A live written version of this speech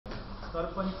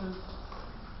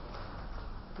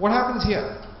What happens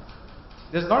here?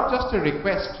 There's not just a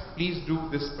request, please do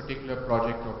this particular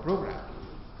project or program,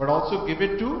 but also give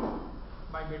it to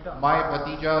my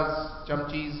bhatijas,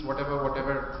 chamchis,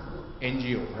 whatever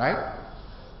NGO, right?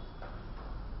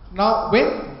 Now,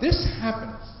 when this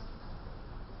happens,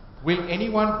 will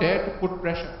anyone dare to put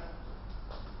pressure?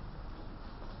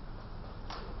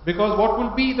 Because what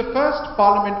will be the first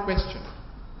parliament question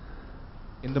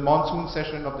in the monsoon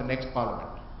session of the next parliament?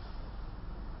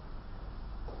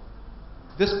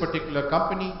 This particular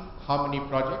company, how many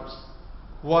projects?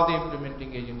 Who are the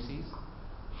implementing agencies?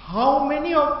 How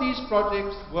many of these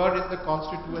projects were in the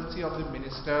constituency of the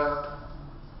minister?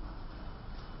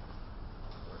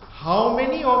 How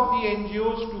many of the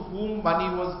NGOs to whom money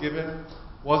was given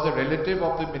was a relative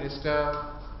of the minister?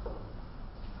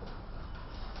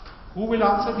 Who will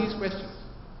answer these questions?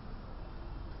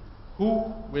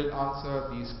 Who will answer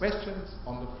these questions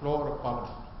on the floor of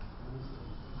Parliament?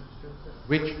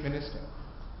 Which minister?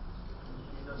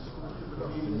 The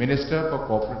Minister for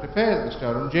Corporate Affairs, Mr.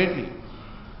 Arun Jaitley.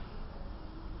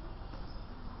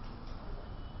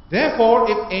 Therefore,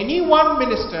 if any one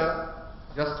minister,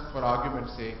 just for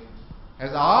argument's sake,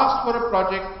 has asked for a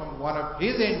project from one of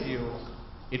his NGOs,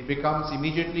 it becomes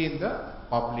immediately in the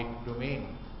public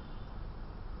domain.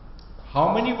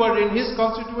 How many were in his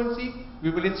constituency? We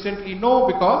will instantly know,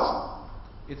 because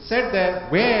it said there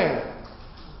where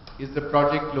is the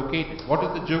project located. What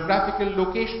is the geographical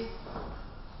location?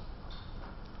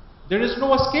 There is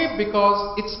no escape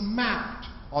because it's mapped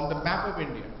on the map of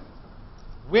India.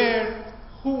 Where,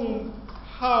 whom,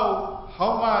 how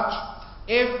much,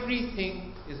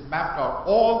 everything is mapped out.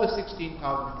 All the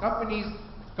 16,000 companies,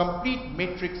 complete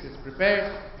matrix is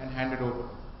prepared and handed over.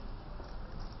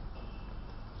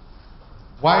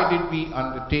 Why did we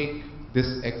undertake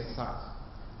this exercise?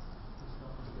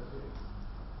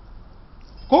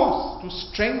 Of course, to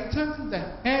strengthen the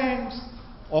hands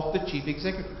of the chief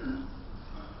executive.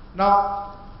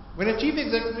 Now, when a chief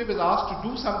executive is asked to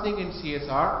do something in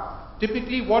CSR,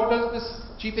 typically what does this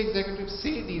chief executive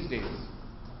say these days?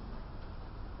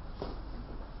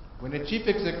 When a chief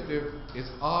executive is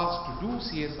asked to do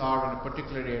CSR in a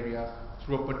particular area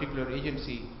through a particular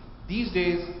agency, these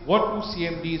days, what do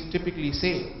CMDs typically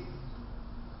say?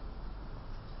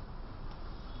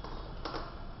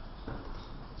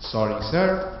 Sorry,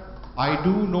 sir, I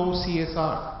do know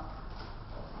CSR.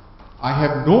 I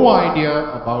have no idea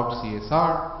about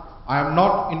CSR. I am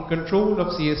not in control of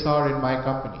CSR in my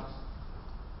company.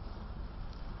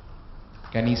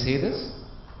 Can he say this?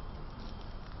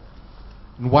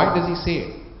 And why does he say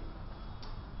it?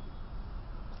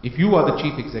 If you are the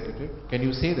chief executive, can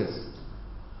you say this?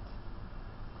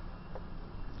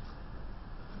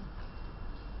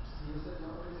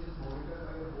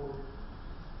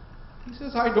 He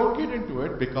says, I don't get into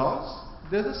it because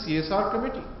there's a CSR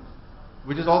committee,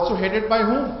 which is also headed by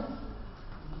whom?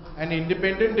 An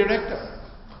independent director.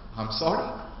 I'm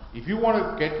sorry. If you want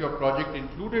to get your project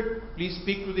included, please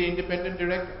speak to the independent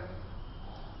director.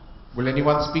 Will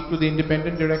anyone speak to the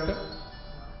independent director?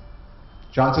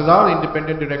 Chances are the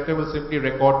independent director will simply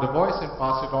record the voice and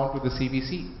pass it on to the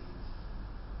CVC.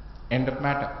 End of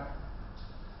matter.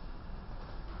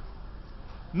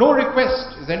 No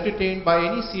request is entertained by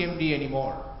any CMD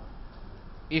anymore.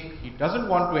 If he doesn't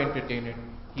want to entertain it,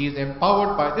 he is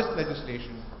empowered by this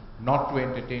legislation not to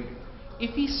entertain it.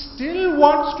 If he still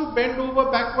wants to bend over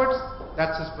backwards,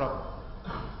 that's his problem.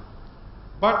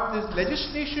 But this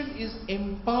legislation is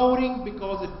empowering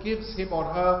because it gives him or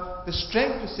her the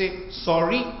strength to say,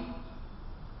 sorry,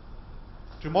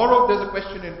 tomorrow if there's a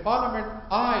question in Parliament,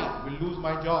 I will lose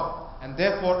my job and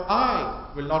therefore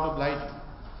I will not oblige you.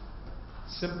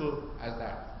 Simple as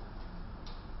that.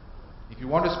 If you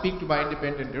want to speak to my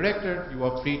independent director, you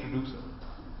are free to do so.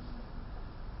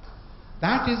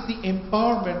 That is the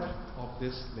empowerment of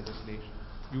this legislation.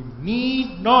 You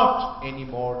need not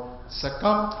anymore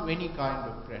succumb to any kind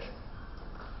of pressure.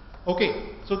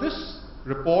 Okay, so this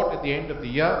report at the end of the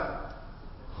year,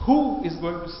 who is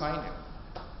going to sign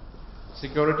it?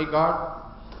 Security guard?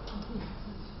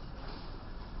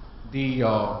 The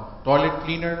toilet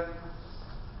cleaner?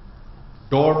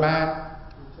 Doorman?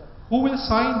 Who will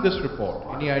sign this report?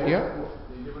 Any idea?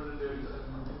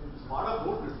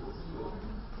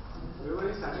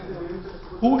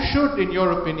 Who should, in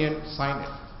your opinion, sign it?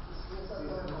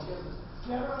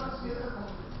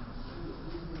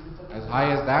 As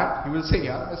high as that, he will say,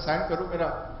 यार मैं sign करूँ मेरा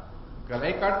गला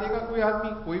ही काट देगा कोई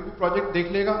आदमी, कोई भी प्रोजेक्ट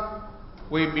देख लेगा,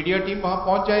 कोई मीडिया टीम वहां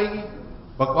पहुंच जाएगी,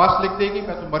 बकवास लिख देगी,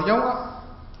 मैं तो मर जाऊंगा.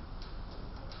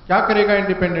 क्या करेगा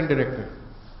independent director?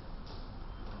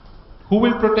 Who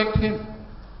will protect him?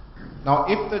 Now,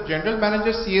 if the general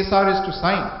manager CSR is to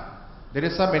sign, there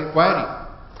is some inquiry,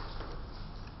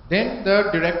 then the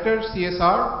director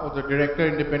CSR or the director,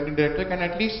 independent director, can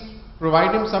at least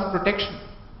provide him some protection.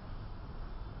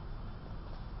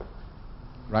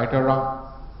 Right or wrong?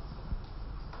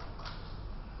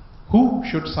 Who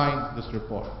should sign this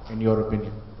report, in your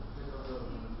opinion?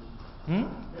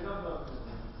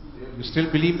 You still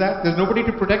believe that? There's nobody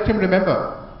to protect him,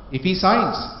 remember. If he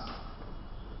signs,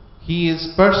 he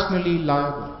is personally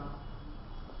liable.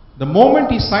 The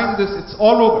moment he signs this, it's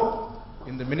all over.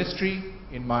 In the ministry,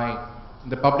 in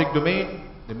the public domain,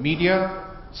 the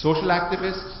media, social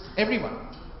activists, everyone.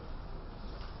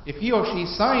 If he or she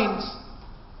signs,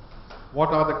 what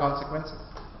are the consequences?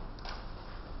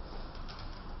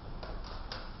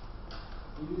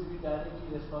 He will be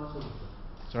directly responsible.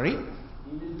 Sorry? He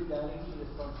will be directly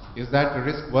responsible. Is that a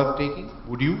risk worth taking?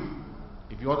 Would you?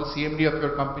 If you are the CMD of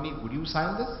your company, would you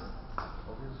sign this?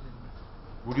 Obviously.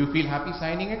 Would you feel happy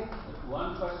signing it?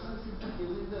 One person should be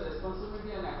given the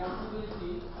responsibility and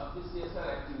accountability of the CSR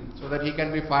activity. So that he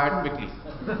can be fired quickly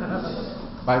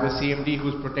by the CMD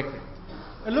who is protected.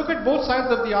 And look at both sides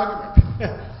of the argument.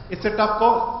 It's a tough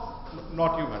call.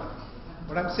 Not you, madam.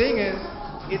 What I'm saying is,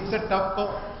 it's a tough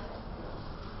call.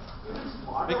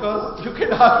 Because you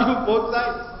can argue both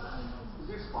sides.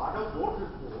 If it's part of board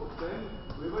report, then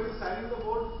whoever is signing the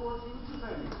board report, he should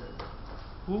sign it.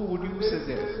 Who would you suggest?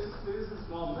 There is this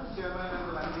norm, the chairman and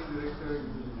the managing director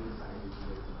usually sign it.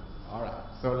 Alright,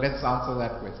 so let's answer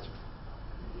that question.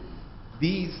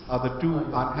 These are the two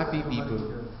unhappy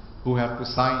people who have to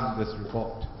sign this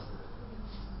report.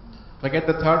 Forget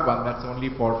the third one, that's only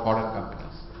for foreign companies.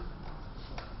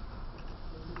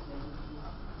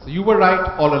 So you were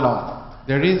right all along.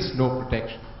 There is no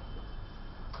protection.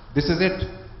 This is it.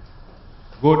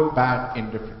 Good, bad,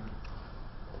 indifferent.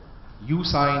 You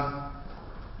sign,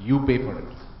 you pay for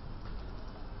it.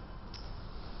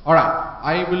 Alright,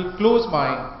 I will close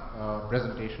my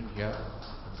presentation here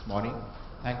this morning.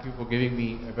 Thank you for giving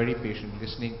me a very patient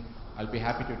listening. I'll be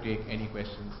happy to take any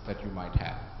questions that you might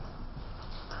have.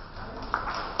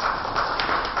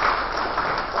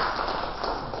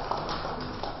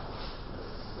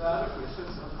 There are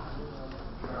questions.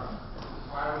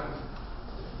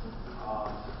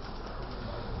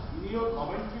 In your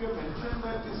commentary, you mentioned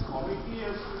that this committee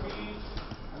has to be,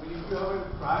 if you have a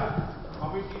prior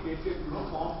committee dated,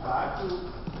 formed prior to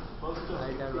 1st of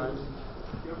April,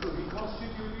 you have to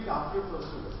reconstitute it after 1st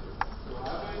of April. So I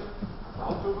have a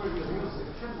doubt over here.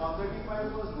 Section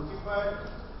 135 was notified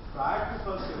prior to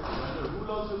 1st April, and the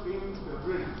rule also came in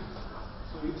February.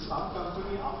 So if some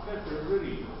company after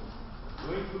February,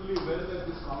 knowing fully well that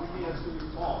this committee has to be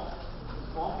formed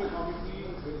the committee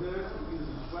whether it is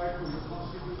required to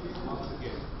reconstitute it once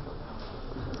again.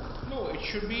 No, it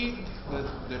should be,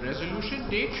 the resolution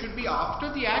date should be after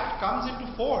the act comes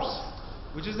into force,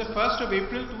 which is the 1st of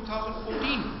April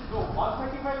 2014. No,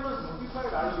 135 was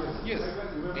notified earlier. Yes,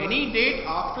 any date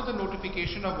after the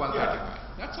notification of 135. Yeah.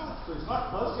 That's all. So it's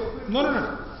not 1st April. No.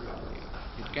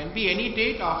 It can be any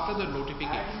date after the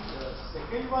notification. And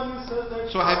second one is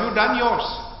that. So have you done yours?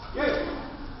 Yes.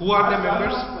 Who are the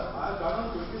members? I have done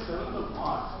on 27th of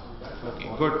March. Okay,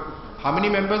 good. How many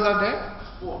members are there?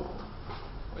 4.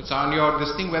 It's on your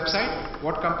listing website.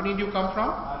 What company do you come from?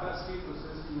 Tata Steel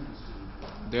Processing Industry.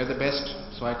 They're the best,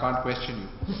 so I can't question you.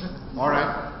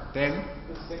 Alright, then.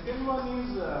 The second one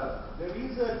is there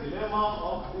is a dilemma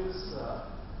of this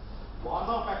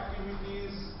one-off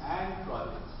activities and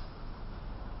projects.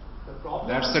 The problem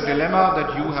That's the dilemma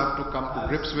that you have to come to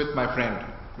grips with, my friend.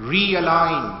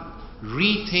 Realign,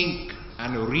 rethink,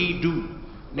 and redo.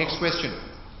 Next question.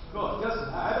 No, just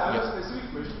I have a specific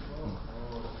question.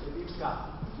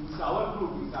 It's our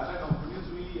group, in Tata companies,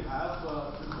 we have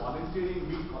this volunteering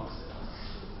week concept.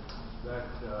 That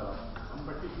some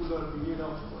particular period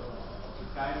of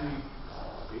time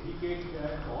we dedicate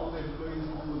that all the employees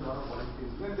do a lot of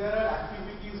volunteering. Then there are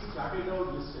activities started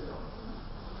out, listed out.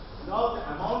 Now the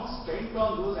amount spent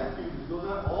on those activities, those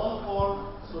are all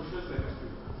for social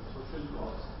benefit, social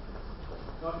cause.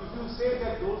 Now if you say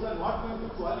that those are not going to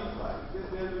qualify, then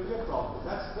there will be a problem.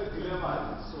 That's the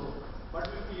dilemma. So what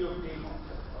will be your take on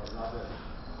that, or rather?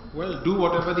 Well, do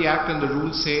whatever the act and the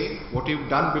rules say. What you've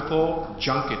done before,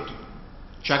 junk it.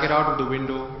 Chuck it out of the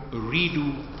window,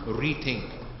 redo, rethink.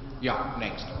 Yeah,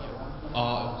 next.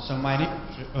 So my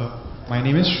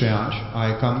name is Shreyansh.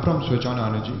 I come from Switch On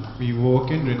Energy. We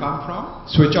work in... You come from?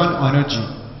 Switch On Energy.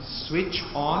 Switch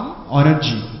On?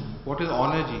 Energy. What is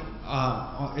Energy?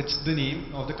 It's the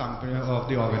name of the company, of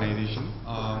the organization.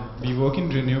 We work in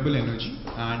renewable energy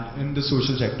and in the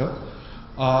social sector.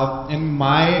 In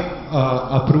my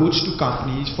approach to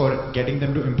companies for getting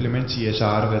them to implement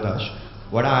CSR with us,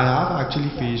 what I have actually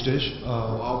faced is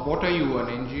What are you, an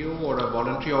NGO or a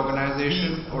voluntary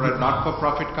organization or a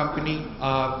not-for-profit company?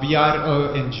 we are a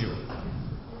NGO.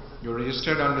 You're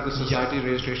registered under the Society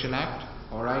Registration Act,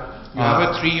 alright? You Uh, have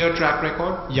a 3-year track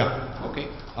record? Yeah. Okay.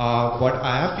 What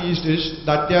I have faced is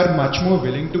that they are much more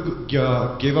willing to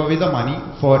give away the money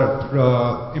for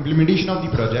implementation of the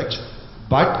projects,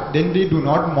 but then they do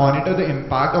not monitor the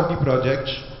impact of the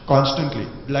projects constantly.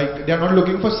 Like, they are not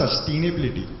looking for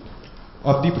sustainability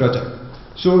of the project.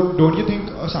 So don't you think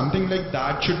something like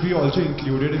that should be also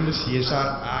included in the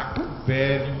CSR Act,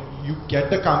 where you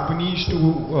get the companies to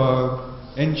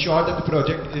ensure that the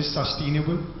project is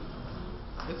sustainable?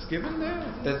 It's given there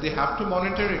that they have to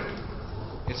monitor it.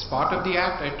 It's part of the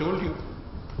act, I told you.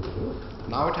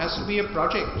 Now it has to be a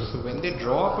project. So when they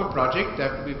draw up a project, they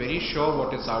have to be very sure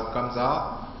what its outcomes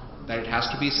are, that it has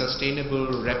to be sustainable,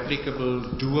 replicable,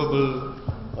 doable.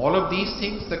 All of these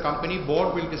things the company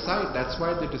board will decide. That's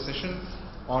why the decision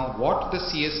on what the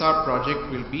CSR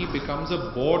project will be becomes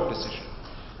a board decision.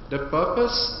 The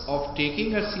purpose of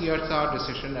taking a CSR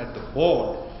decision at the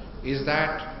board is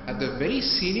that at the very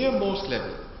senior most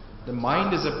level, the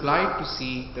mind is applied to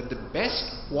see that the best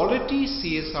quality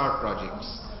CSR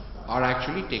projects are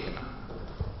actually taken up.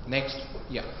 Next,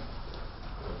 yeah.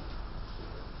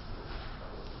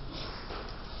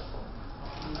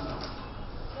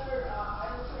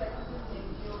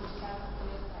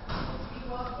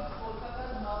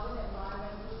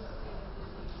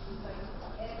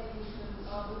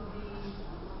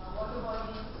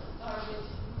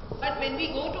 But when we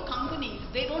go to companies,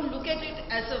 they don't look at it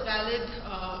as a valid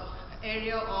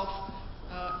area of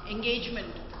engagement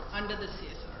under the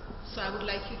CSR. So I would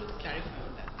like you to clarify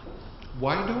on that.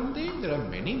 Why don't they? There are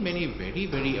many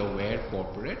very aware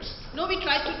corporates. No, we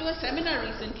tried to do a seminar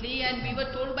recently and we were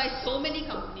told by so many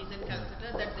companies in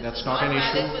Calcutta that this That's is not not an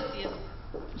valid issue. for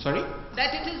CSR. Sorry?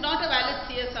 That it is not a valid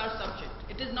CSR subject.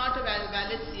 It is not a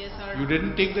valid CSR. You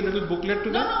didn't take the little booklet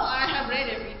to No, them? no, I have read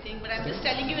everything, but I'm just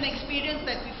telling you an experience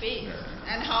that we faced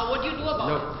and what you do about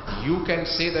No, it. you can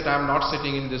say that I'm not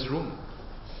sitting in this room.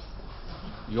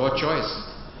 Your choice.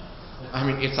 I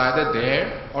mean, it's either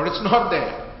there or it's not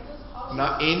there.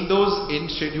 Now, in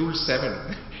Schedule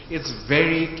 7, it's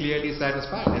very clearly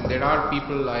satisfied. And there are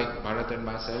people like Bharat and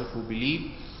myself who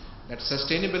believe that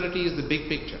sustainability is the big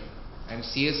picture and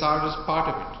CSR is part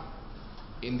of it.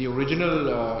 In the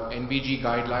original NVG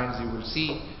guidelines, you will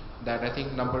see that I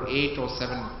think number 8 or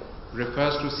 7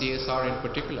 refers to CSR in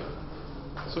particular.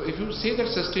 So if you say that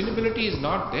sustainability is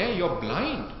not there, you're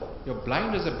blind. You're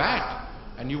blind as a bat.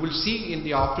 And you will see in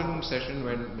the afternoon session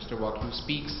when Mr. Wakil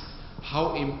speaks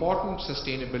how important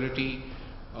sustainability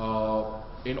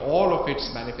in all of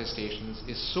its manifestations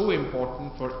is so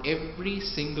important for every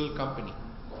single company.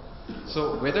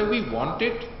 So whether we want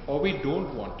it or we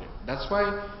don't want it, that's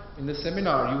why in the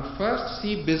seminar you first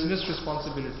see business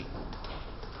responsibility,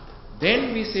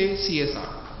 then we say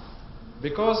CSR,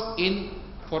 because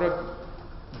for a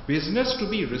business to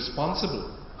be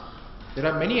responsible, there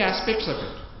are many aspects of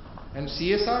it, and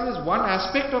CSR is one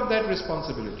aspect of that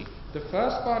responsibility. The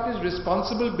first part is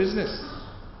responsible business.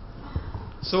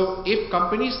 So if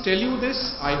companies tell you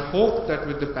this, I hope that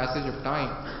with the passage of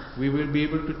time we will be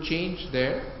able to change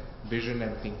their vision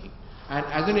and thinking. And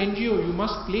as an NGO, you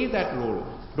must play that role.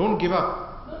 Don't give up.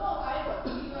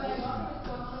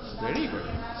 Very good.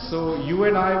 So you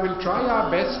and I will try our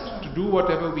best to do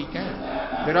whatever we can.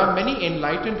 There are many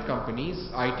enlightened companies.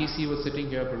 ITC was sitting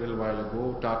here for a little while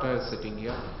ago. Tata is sitting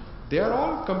here. They are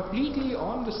all completely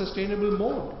on the sustainable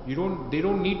mode. They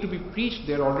don't need to be preached.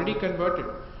 They are already converted.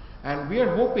 And we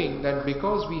are hoping that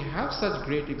because we have such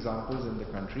great examples in the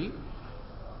country,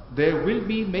 there will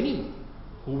be many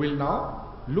who will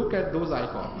now look at those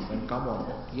icons and come on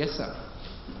board. Yes, sir.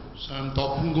 So I'm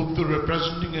Tapan Gupta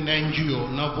representing an NGO,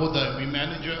 Navodaya. We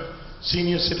manage a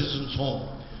senior citizens home.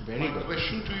 Very good. My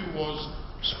question to you was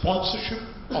sponsorship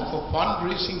of a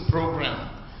fundraising program,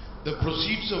 the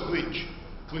proceeds of which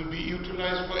will be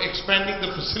utilized for expanding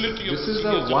the facility of This the is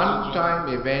senior a citizens one-time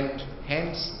home. event,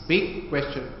 hence big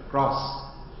question, cross.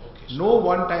 Okay, No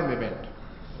one-time event.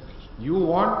 You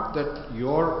want that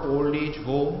your old age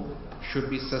home should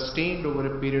be sustained over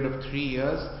a period of 3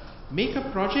 years. Make a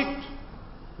project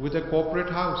with a corporate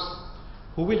house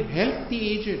who will help the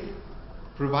aged,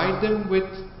 provide them with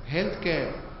health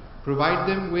care, provide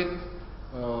them with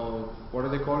what are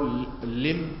they called,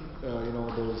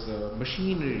 those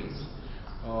machineries,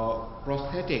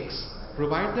 prosthetics,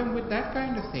 provide them with that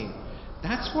kind of thing.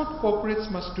 That's what corporates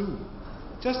must do.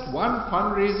 Just one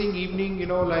fundraising evening,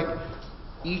 like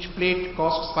each plate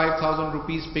costs 5,000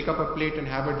 rupees, pick up a plate and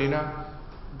have a dinner.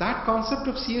 That concept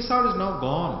of CSR is now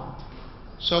gone.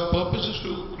 So purpose is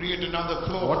to create another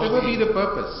flow. Whatever be the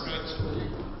purpose, Right.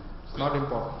 it's not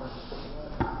important.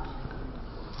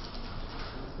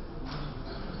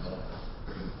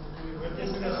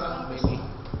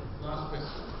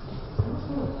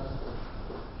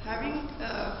 Having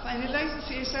finalized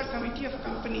CSR committee of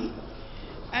company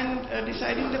and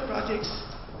deciding the projects,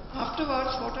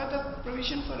 afterwards what are the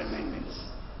provision for amendments?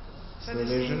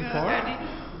 Provision for? Adding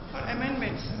for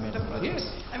amendments of the projects.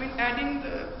 Yes. I mean adding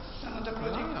some of the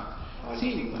project. or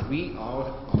See, leaving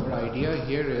one. our idea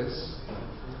here is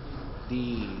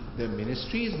the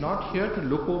ministry is not here to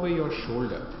look over your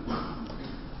shoulder.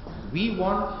 We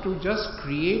want to just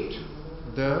create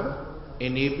the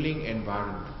enabling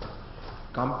environment.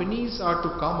 Companies are to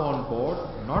come on board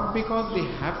not because they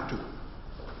have to,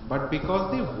 but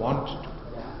because they want to.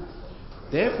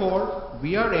 Therefore,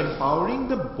 we are empowering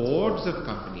the boards of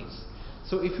companies.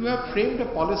 So if you have framed a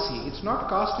policy, it's not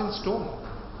cast in stone.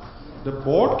 The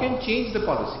board can change the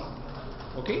policy,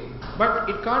 okay? But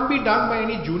it can't be done by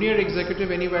any junior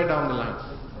executive anywhere down the line.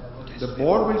 The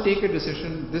board will take a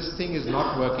decision, this thing is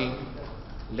not working,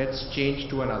 let's change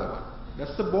to another one.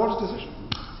 That's the board's decision.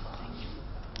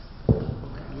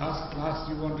 Last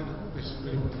you wanted a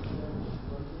question.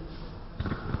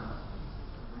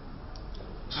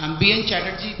 I'm B.N.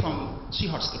 Chatterjee from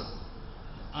Seahorse Group.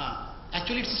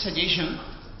 Actually, it's a suggestion.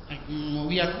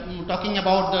 We are talking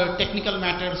about the technical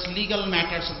matters, legal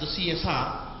matters of the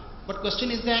CSR. But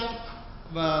question is that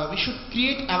we should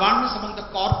create awareness among the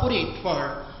corporate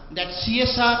world that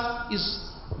CSR is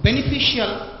beneficial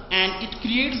and it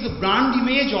creates the brand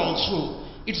image also.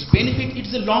 It's benefit,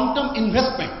 it's a long-term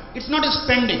investment. It's not a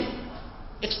spending.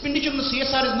 Expenditure on the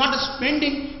CSR is not a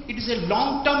spending, it is a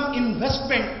long-term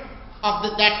investment of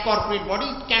that corporate body.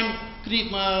 It can create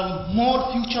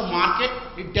more future market,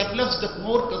 it develops the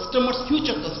more customers,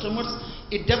 future customers,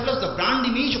 it develops the brand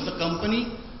image of the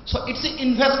company. So it's an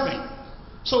investment.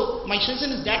 So my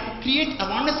suggestion is that to create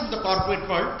awareness in the corporate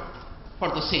world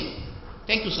for the same.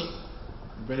 Thank you, sir.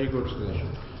 Very good suggestion.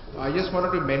 I just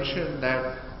wanted to mention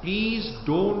that please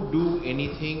don't do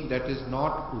anything that is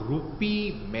not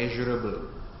rupee measurable.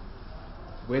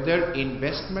 Whether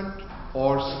investment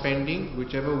or spending,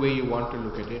 whichever way you want to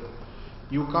look at it.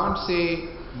 You can't say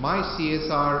my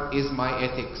CSR is my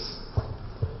ethics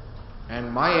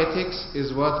and my ethics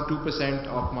is worth 2%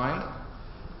 of my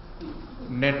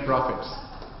net profits.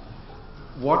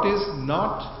 What is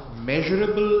not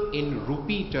measurable in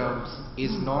rupee terms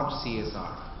is not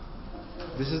CSR.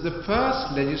 This is the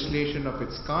first legislation of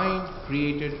its kind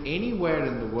created anywhere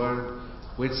in the world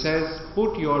which says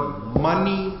put your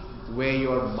money where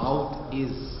your mouth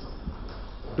is.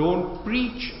 Don't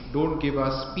preach, don't give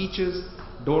us speeches,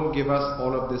 don't give us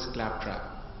all of this claptrap.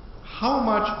 How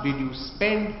much did you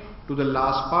spend to the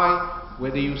last pie?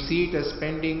 Whether you see it as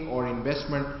spending or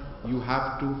investment, you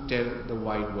have to tell the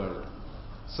wide world.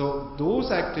 So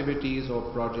those activities or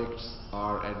projects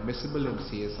are admissible in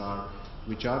CSR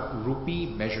which are rupee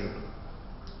measurable.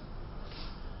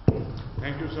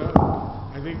 Thank you, sir.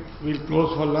 I think we'll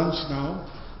close for lunch now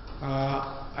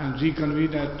and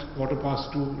reconvene at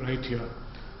 2:15 right here.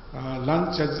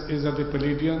 Lunch is at the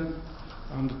Palladium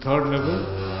on the 3rd level.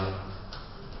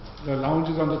 The lounge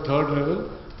is on the 3rd level.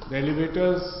 The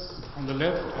elevators on the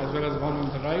left as well as one on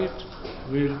the right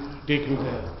will take you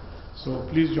there. So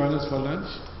please join us for lunch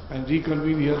and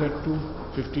reconvene here at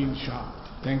 2:15 sharp.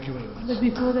 Thank you very much. But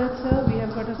before that, sir, we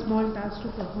have got a small task to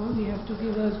perform. We have to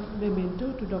give a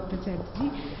memento to Dr.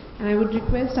 Chatterjee. And I would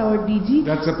request our DG...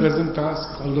 That's a pleasant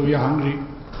task, although we are hungry.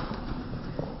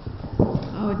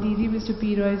 Our DG, Mr.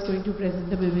 P. Roy, is going to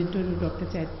present the memento to Dr.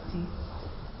 Chatterjee.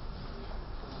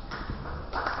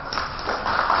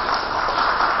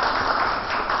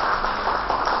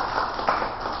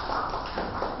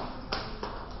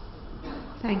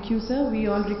 Thank you, sir. We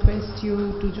all request you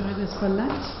to join us for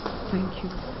lunch. Thank you.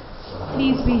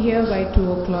 Please be here by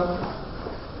 2 o'clock.